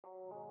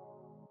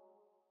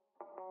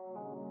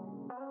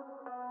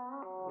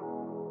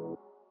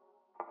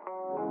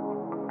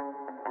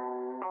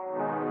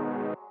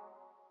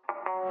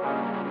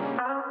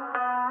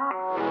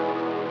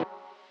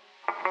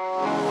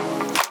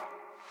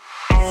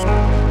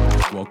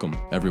Welcome,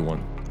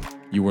 everyone.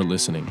 You are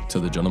listening to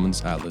the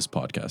Gentleman's Atlas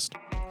podcast,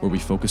 where we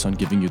focus on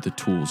giving you the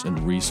tools and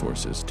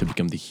resources to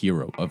become the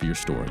hero of your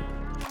story.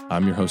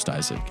 I'm your host,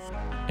 Isaac,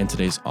 and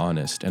today's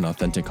honest and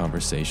authentic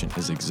conversation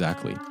is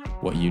exactly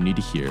what you need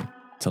to hear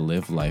to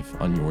live life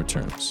on your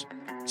terms.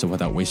 So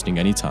without wasting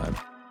any time,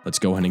 let's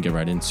go ahead and get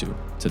right into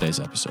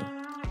today's episode.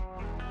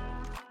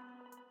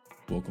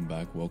 Welcome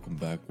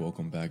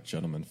back,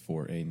 gentlemen,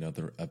 for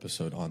another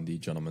episode on the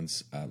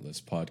Gentleman's Atlas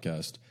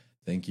podcast.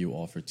 Thank you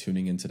all for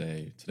tuning in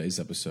today. Today's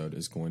episode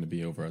is going to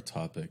be over a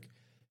topic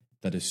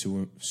that is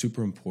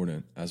super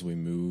important as we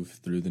move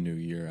through the new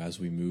year, as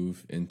we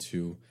move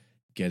into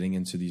getting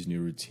into these new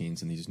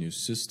routines and these new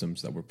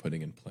systems that we're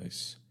putting in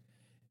place.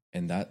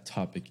 And that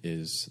topic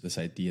is this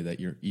idea that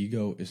your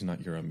ego is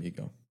not your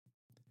amigo.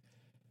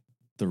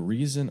 The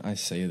reason I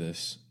say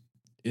this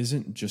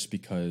isn't just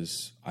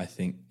because I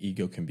think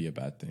ego can be a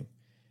bad thing.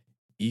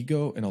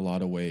 Ego, in a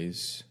lot of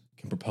ways,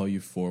 can propel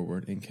you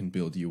forward and can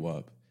build you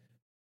up.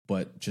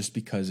 But just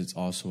because it's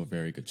also a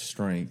very good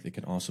strength, it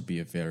can also be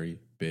a very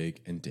big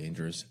and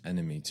dangerous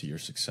enemy to your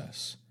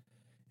success.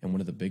 And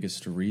one of the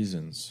biggest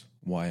reasons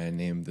why I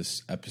named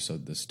this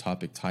episode, this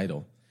topic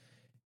title,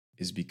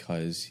 is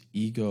because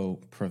ego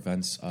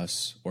prevents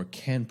us or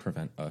can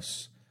prevent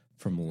us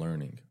from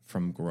learning,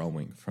 from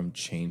growing, from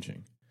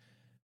changing.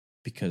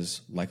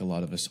 Because like a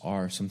lot of us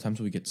are, sometimes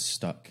we get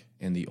stuck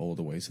in the old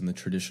ways, in the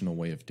traditional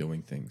way of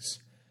doing things.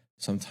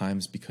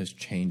 Sometimes because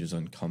change is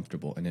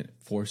uncomfortable and it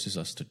forces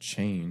us to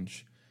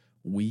change,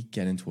 we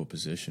get into a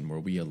position where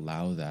we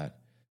allow that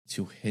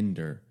to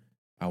hinder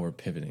our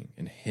pivoting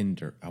and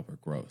hinder our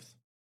growth.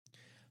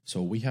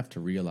 So what we have to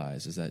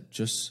realize is that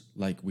just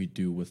like we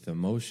do with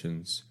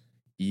emotions,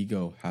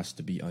 ego has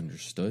to be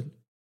understood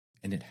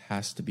and it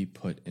has to be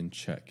put in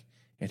check.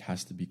 It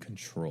has to be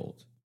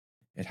controlled.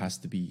 It has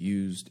to be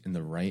used in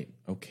the right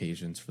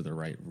occasions for the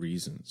right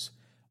reasons.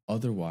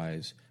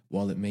 Otherwise,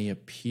 while it may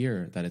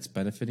appear that it's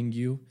benefiting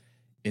you,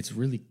 it's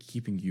really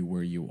keeping you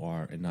where you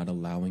are and not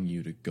allowing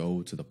you to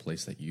go to the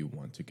place that you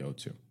want to go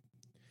to.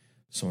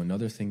 So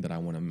another thing that I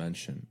want to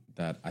mention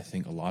that I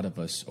think a lot of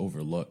us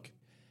overlook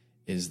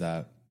is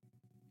that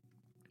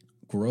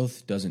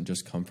growth doesn't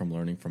just come from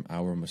learning from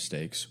our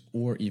mistakes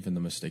or even the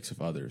mistakes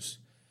of others,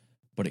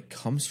 but it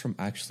comes from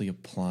actually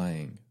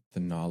applying the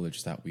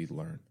knowledge that we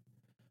learn.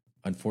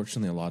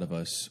 Unfortunately, a lot of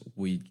us,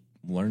 we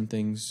learn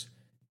things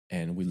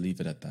and we leave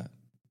it at that.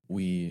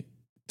 We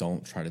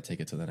don't try to take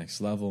it to the next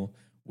level.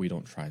 We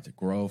don't try to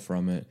grow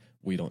from it.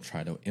 We don't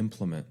try to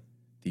implement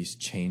these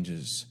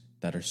changes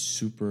that are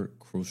super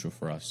crucial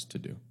for us to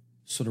do.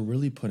 So to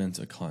really put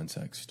into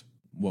context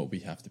what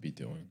we have to be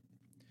doing,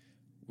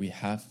 we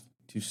have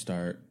to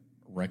start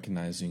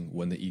recognizing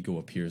when the ego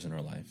appears in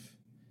our life.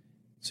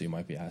 So you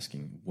might be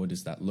asking, what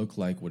does that look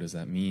like? What does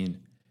that mean?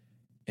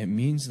 It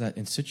means that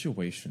in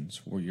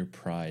situations where your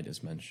pride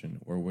is mentioned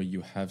or where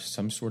you have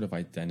some sort of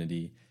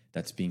identity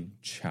that's being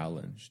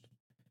challenged,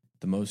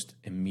 the most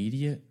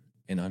immediate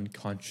and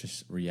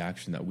unconscious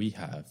reaction that we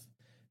have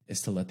is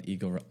to let the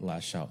ego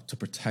lash out, to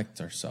protect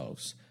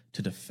ourselves,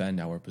 to defend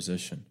our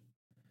position.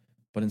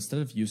 But instead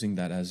of using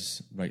that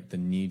as the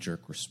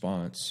knee-jerk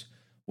response,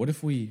 what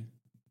if we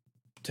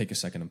take a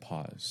second and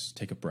pause,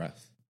 take a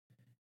breath,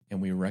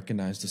 and we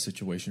recognize the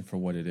situation for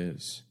what it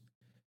is?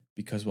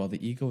 Because while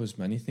the ego is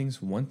many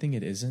things, one thing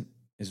it isn't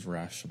is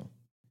rational.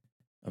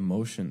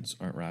 Emotions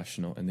aren't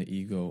rational, and the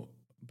ego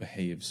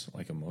behaves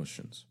like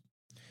emotions.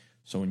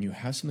 So when you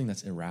have something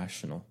that's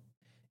irrational,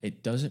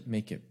 it doesn't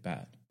make it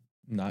bad,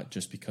 not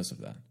just because of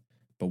that.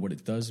 But what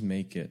it does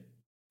make it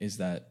is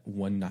that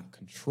when not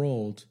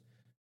controlled,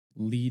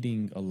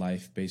 leading a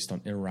life based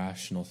on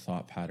irrational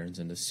thought patterns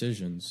and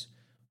decisions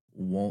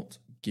won't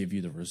give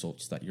you the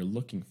results that you're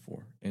looking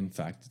for. In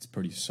fact, it's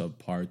pretty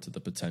subpar to the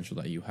potential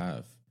that you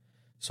have.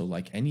 So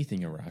like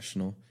anything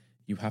irrational,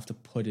 you have to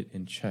put it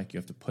in check. You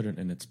have to put it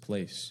in its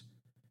place.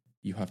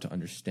 You have to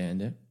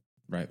understand it,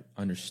 right?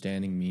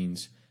 Understanding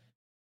means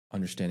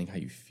understanding how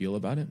you feel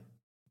about it,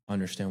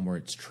 understand where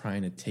it's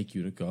trying to take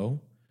you to go,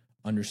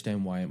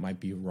 understand why it might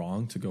be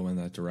wrong to go in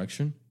that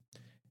direction,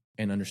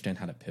 and understand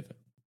how to pivot.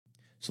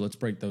 So let's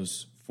break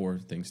those 4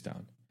 things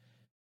down.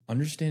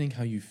 Understanding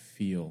how you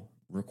feel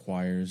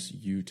requires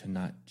you to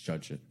not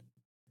judge it.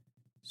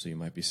 So you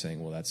might be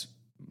saying, well, that's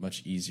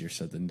much easier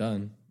said than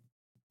done.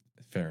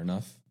 Fair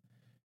enough.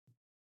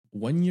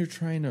 When you're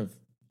trying to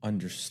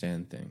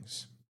understand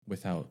things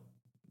without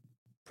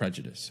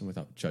prejudice and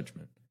without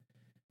judgment,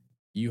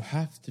 you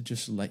have to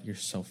just let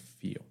yourself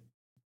feel.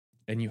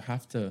 And you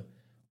have to,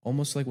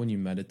 almost like when you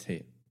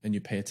meditate and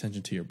you pay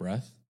attention to your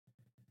breath,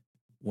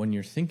 when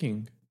you're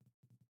thinking,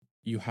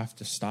 you have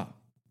to stop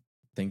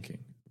thinking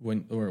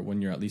when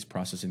you're at least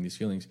processing these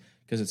feelings,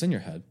 because it's in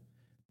your head.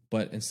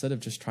 But instead of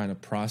just trying to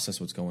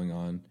process what's going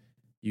on,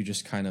 you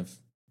just kind of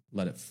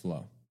let it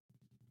flow.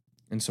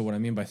 And so what I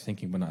mean by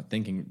thinking but not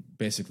thinking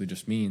basically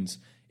just means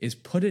is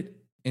put it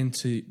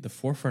into the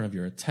forefront of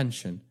your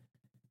attention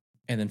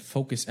and then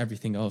focus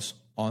everything else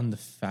on the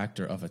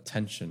factor of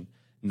attention,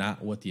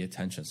 not what the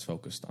attention is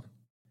focused on.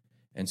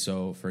 And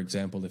so, for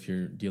example, if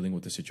you're dealing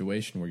with a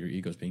situation where your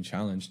ego is being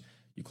challenged,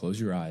 you close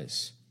your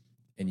eyes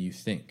and you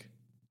think,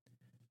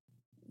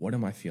 what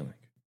am I feeling?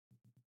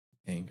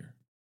 Anger,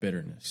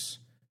 bitterness.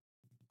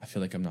 I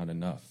feel like I'm not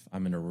enough.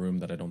 I'm in a room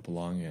that I don't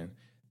belong in.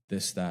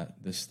 This,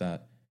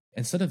 that.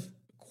 Instead of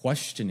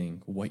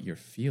questioning what you're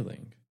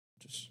feeling,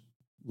 just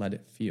let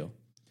it feel.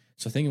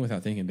 So thinking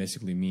without thinking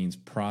basically means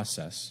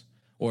process,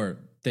 or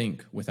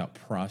think without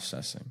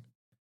processing,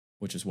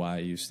 which is why I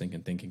use think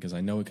and thinking, because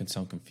I know it can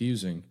sound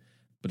confusing,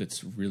 but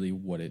it's really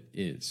what it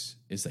is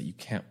that you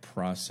can't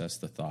process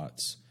the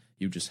thoughts.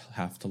 You just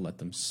have to let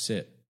them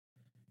sit.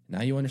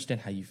 Now you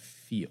understand how you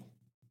feel.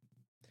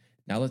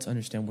 Now let's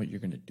understand what you're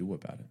going to do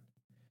about it.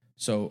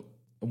 So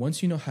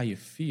once you know how you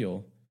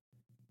feel,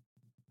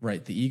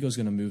 right, the ego is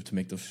going to move to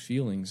make those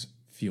feelings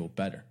feel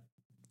better.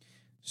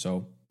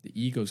 So the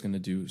ego is going to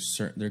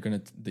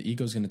the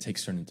ego is going to take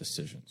certain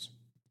decisions.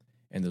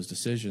 And those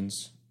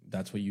decisions,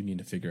 that's what you need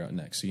to figure out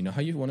next. So you know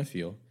how you want to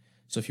feel.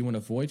 So if you want to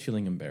avoid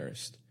feeling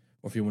embarrassed,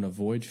 or if you want to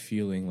avoid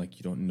feeling like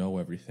you don't know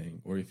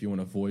everything, or if you want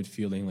to avoid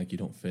feeling like you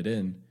don't fit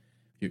in,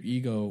 your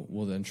ego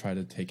will then try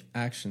to take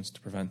actions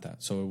to prevent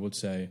that. So it would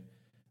say,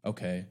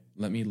 okay,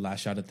 let me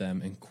lash out at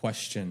them and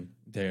question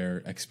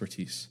their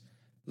expertise.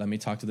 Let me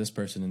talk to this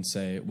person and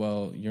say,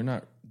 well, you're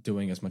not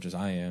doing as much as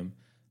I am.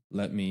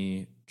 Let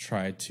me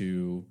try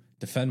to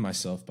defend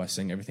myself by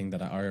saying everything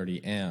that I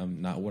already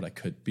am, not what I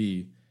could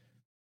be.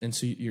 And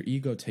so your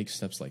ego takes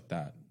steps like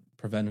that,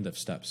 preventative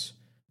steps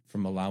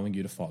from allowing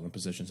you to fall in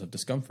positions of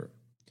discomfort.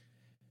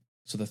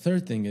 So the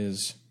third thing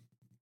is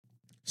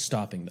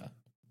stopping that.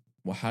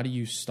 Well, how do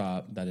you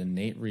stop that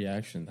innate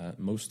reaction that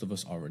most of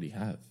us already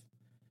have?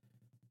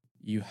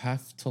 You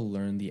have to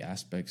learn the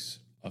aspects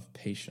of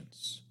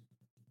patience,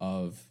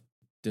 of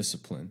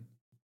discipline,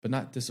 but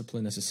not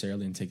discipline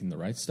necessarily in taking the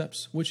right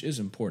steps, which is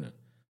important.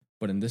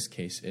 But in this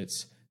case,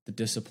 it's the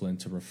discipline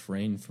to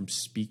refrain from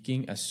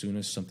speaking as soon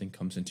as something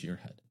comes into your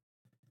head.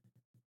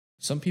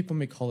 Some people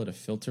may call it a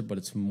filter, but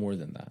it's more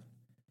than that.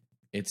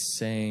 It's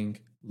saying,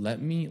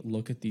 let me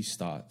look at these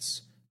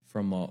thoughts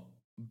from a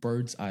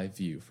bird's eye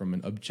view, from an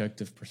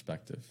objective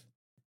perspective.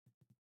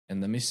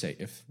 And let me say,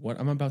 if what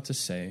I'm about to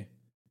say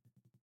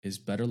is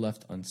better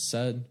left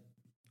unsaid,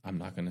 I'm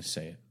not going to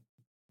say it.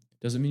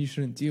 Doesn't mean you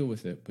shouldn't deal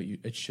with it, but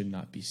it should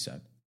not be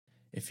said.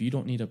 If you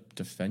don't need to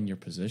defend your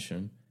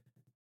position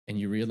and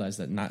you realize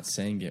that not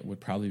saying it would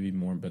probably be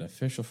more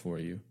beneficial for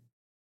you,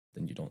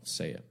 then you don't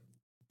say it.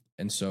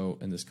 And so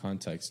in this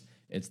context,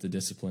 it's the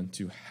discipline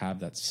to have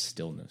that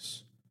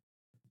stillness,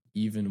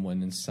 even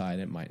when inside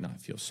it might not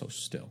feel so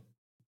still.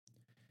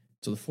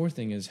 So the fourth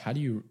thing is, how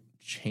do you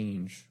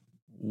change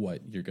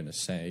what you're going to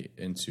say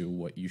into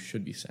what you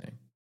should be saying?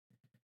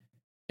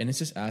 And it's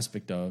this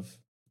aspect of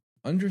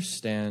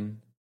understand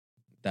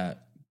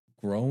that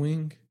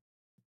growing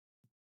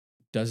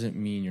doesn't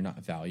mean you're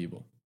not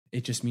valuable.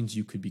 It just means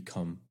you could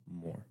become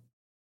more.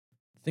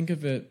 Think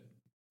of it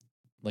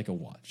like a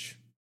watch.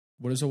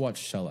 What does a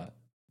watch sell at?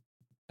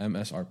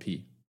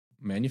 MSRP,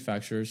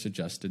 manufacturer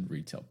suggested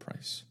retail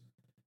price.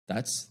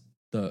 That's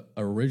the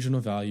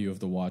original value of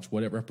the watch,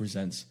 what it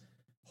represents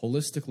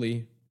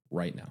holistically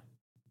right now.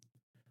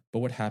 But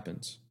what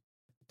happens?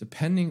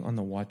 Depending on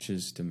the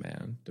watch's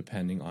demand,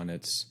 depending on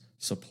its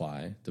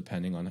supply,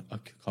 depending on a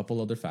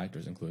couple other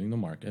factors, including the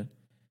market,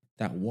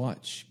 that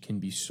watch can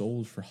be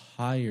sold for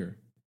higher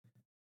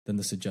than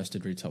the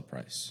suggested retail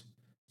price.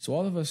 So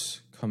all of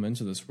us come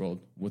into this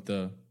world with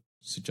the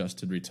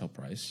suggested retail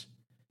price,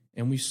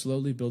 and we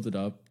slowly build it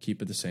up,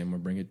 keep it the same, or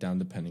bring it down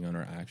depending on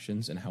our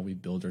actions and how we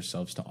build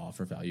ourselves to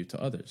offer value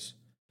to others.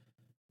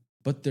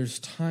 But there's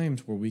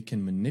times where we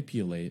can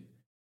manipulate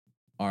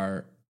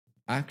our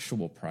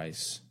actual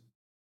price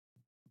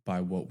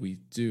by what we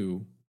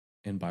do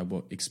and by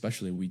what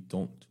especially we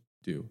don't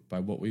do, by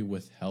what we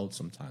withheld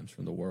sometimes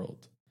from the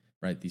world,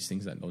 right? These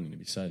things that don't need to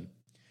be said.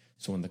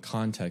 So in the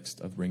context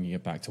of bringing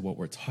it back to what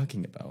we're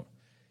talking about,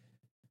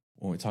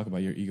 when we talk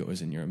about your ego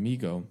isn't your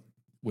amigo,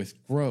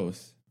 with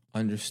growth,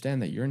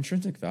 understand that your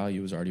intrinsic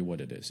value is already what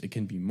it is. It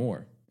can be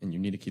more, and you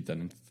need to keep that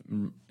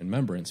in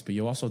remembrance, but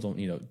you also don't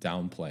need to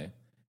downplay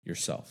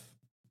yourself.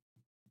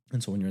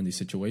 And so when you're in these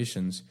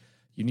situations,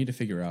 you need to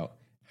figure out,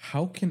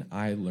 how can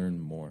I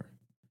learn more?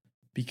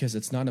 Because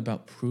it's not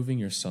about proving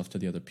yourself to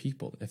the other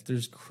people. If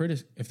there's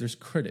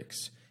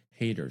critics,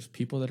 haters,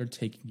 people that are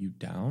taking you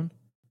down,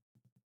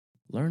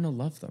 learn to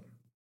love them,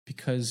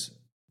 because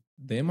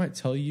they might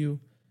tell you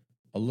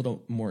a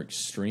little more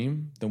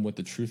extreme than what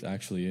the truth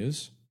actually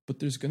is, but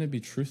there's going to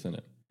be truth in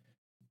it.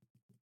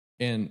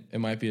 And it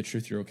might be a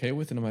truth you're okay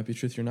with, and it might be a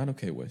truth you're not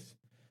okay with.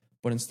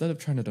 But instead of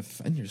trying to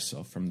defend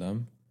yourself from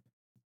them,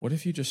 what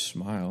if you just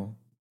smile,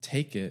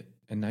 take it,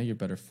 and now you're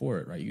better for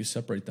it, right? You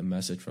separate the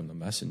message from the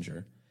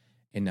messenger,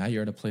 and now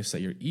you're at a place that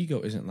your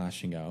ego isn't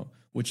lashing out,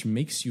 which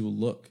makes you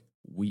look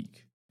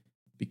weak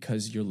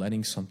because you're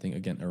letting something,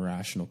 again,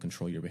 irrational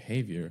control your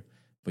behavior,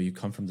 but you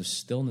come from the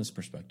stillness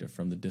perspective,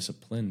 from the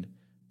disciplined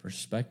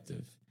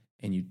perspective,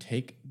 and you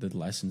take the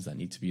lessons that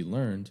need to be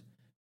learned.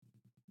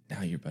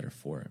 Now you're better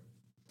for it.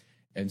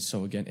 And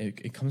so again,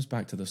 it comes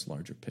back to this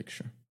larger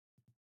picture.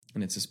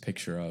 And it's this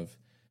picture of,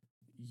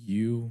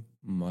 you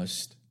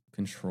must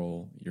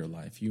control your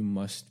life. You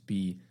must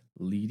be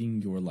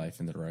leading your life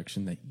in the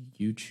direction that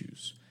you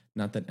choose,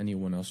 not that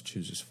anyone else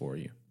chooses for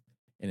you.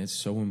 And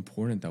it's so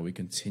important that we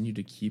continue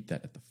to keep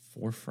that at the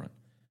forefront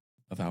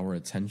of our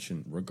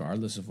attention,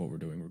 regardless of what we're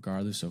doing,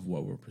 regardless of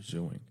what we're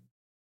pursuing.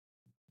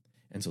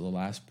 And so the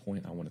last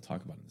point I want to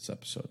talk about in this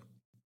episode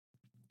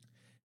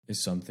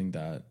is something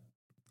that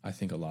I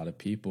think a lot of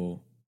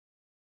people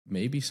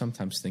maybe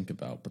sometimes think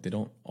about, but they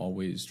don't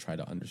always try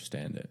to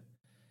understand it.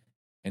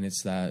 And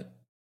it's that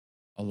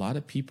a lot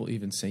of people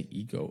even say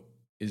ego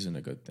isn't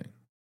a good thing.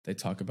 They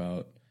talk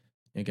about,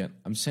 again,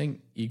 I'm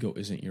saying ego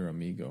isn't your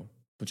amigo,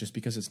 but just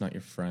because it's not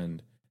your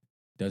friend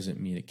doesn't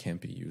mean it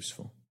can't be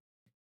useful.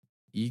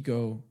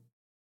 Ego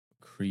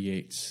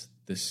creates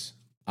this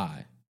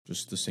I,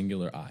 just the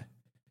singular I,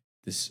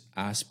 this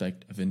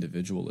aspect of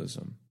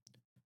individualism,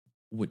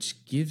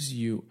 which gives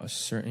you a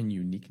certain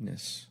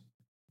uniqueness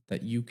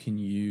that you can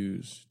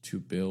use to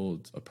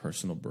build a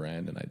personal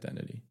brand and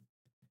identity.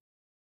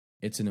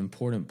 It's an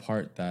important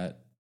part that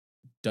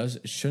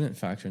shouldn't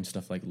factor in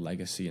stuff like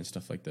legacy and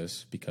stuff like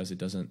this, because it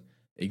doesn't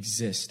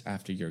exist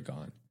after you're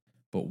gone.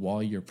 But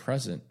while you're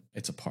present,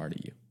 it's a part of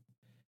you.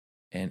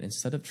 And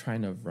instead of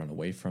trying to run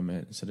away from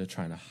it, instead of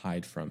trying to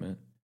hide from it,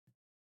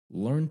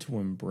 learn to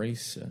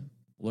embrace it.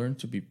 Learn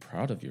to be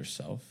proud of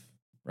yourself,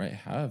 right?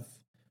 Have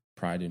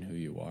pride in who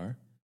you are.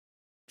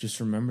 Just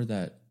remember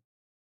that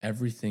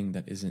everything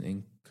that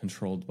isn't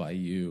controlled by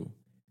you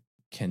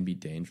can be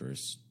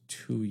dangerous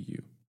to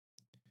you.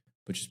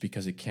 But just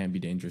because it can be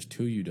dangerous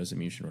to you doesn't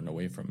mean you should run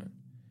away from it,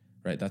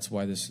 right? That's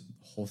why this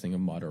whole thing of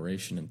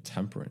moderation and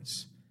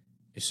temperance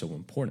is so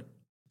important.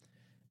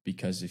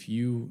 Because if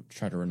you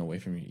try to run away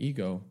from your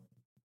ego,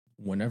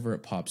 whenever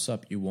it pops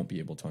up, you won't be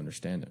able to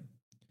understand it.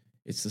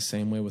 It's the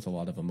same way with a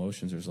lot of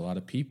emotions. There's a lot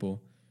of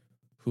people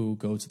who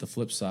go to the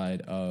flip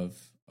side of,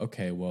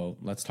 okay, well,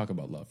 let's talk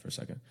about love for a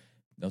second.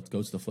 They'll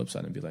go to the flip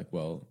side and be like,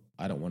 well,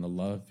 I don't want to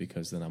love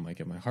because then I might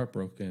get my heart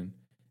broken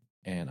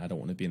and I don't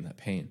want to be in that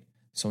pain.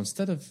 So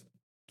instead of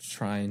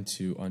trying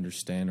to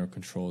understand or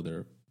control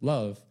their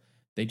love,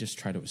 they just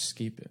try to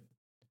escape it.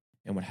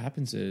 And what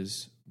happens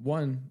is,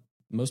 one,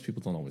 most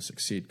people don't always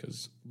succeed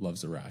because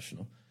love's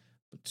irrational.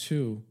 But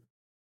two,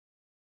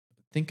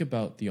 think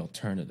about the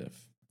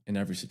alternative in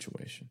every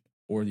situation,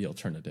 or the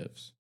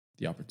alternatives,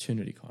 the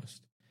opportunity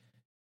cost.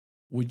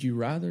 Would you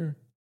rather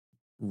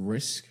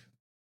risk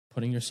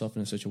putting yourself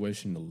in a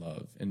situation to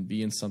love and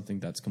be in something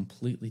that's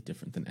completely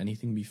different than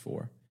anything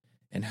before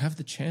and have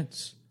the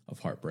chance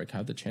of heartbreak,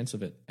 have the chance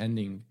of it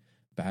ending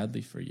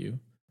badly for you?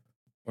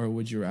 Or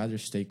would you rather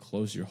stay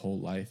close your whole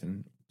life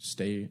and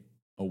stay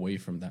away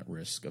from that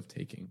risk of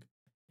taking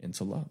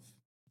into love?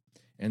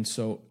 And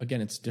so, again,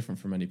 it's different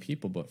for many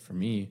people, but for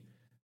me,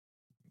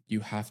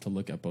 you have to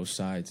look at both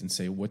sides and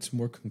say, what's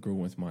more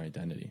congruent with my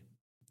identity?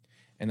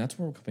 And that's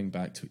where we're coming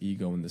back to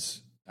ego and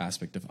this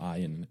aspect of I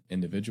and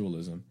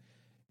individualism,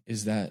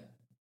 is that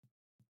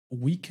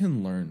we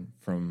can learn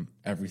from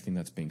everything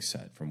that's being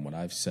said, from what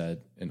I've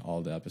said in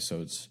all the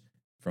episodes,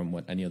 from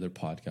what any other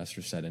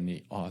podcaster said,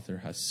 any author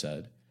has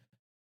said.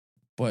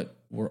 But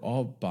we're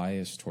all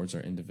biased towards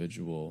our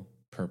individual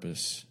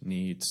purpose,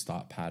 needs,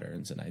 thought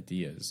patterns, and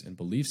ideas, and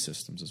belief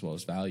systems, as well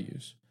as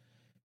values.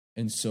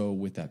 And so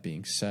with that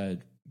being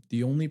said,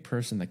 the only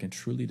person that can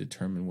truly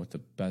determine what to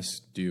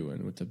best do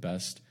and what to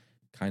best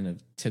kind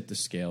of tip the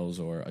scales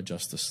or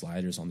adjust the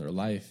sliders on their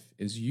life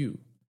is you.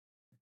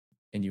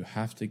 And you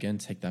have to, again,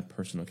 take that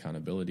personal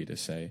accountability to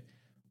say,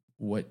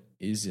 what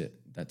is it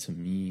that to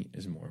me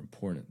is more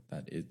important,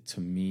 that it to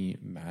me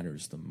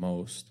matters the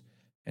most,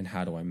 and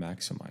how do I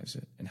maximize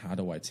it? And how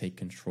do I take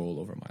control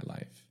over my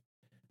life?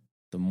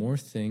 The more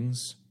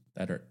things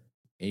that are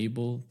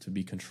able to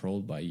be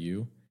controlled by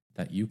you,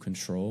 that you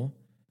control,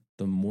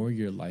 the more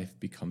your life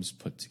becomes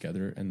put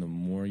together and the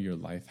more your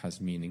life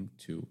has meaning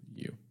to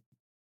you.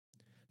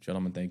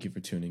 Gentlemen, thank you for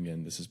tuning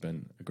in. This has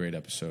been a great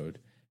episode.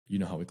 You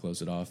know how we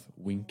close it off.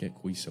 Winkit,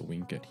 quisa,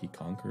 winkit. He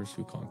conquers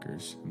who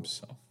conquers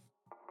himself.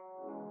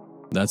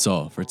 That's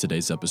all for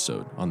today's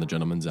episode on the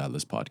Gentleman's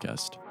Atlas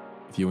podcast.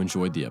 If you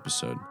enjoyed the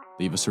episode,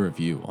 leave us a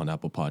review on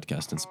Apple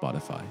Podcasts and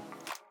Spotify,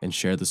 and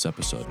share this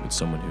episode with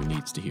someone who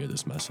needs to hear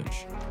this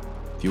message.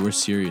 If you are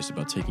serious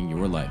about taking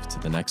your life to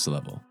the next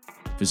level,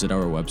 visit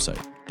our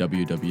website,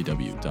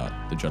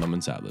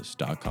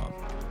 www.thegentleman'satlas.com,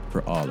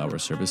 for all our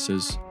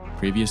services,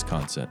 previous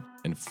content,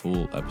 and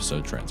full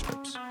episode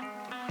transcripts.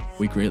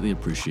 We greatly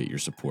appreciate your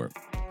support,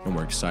 and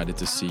we're excited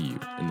to see you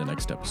in the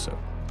next episode.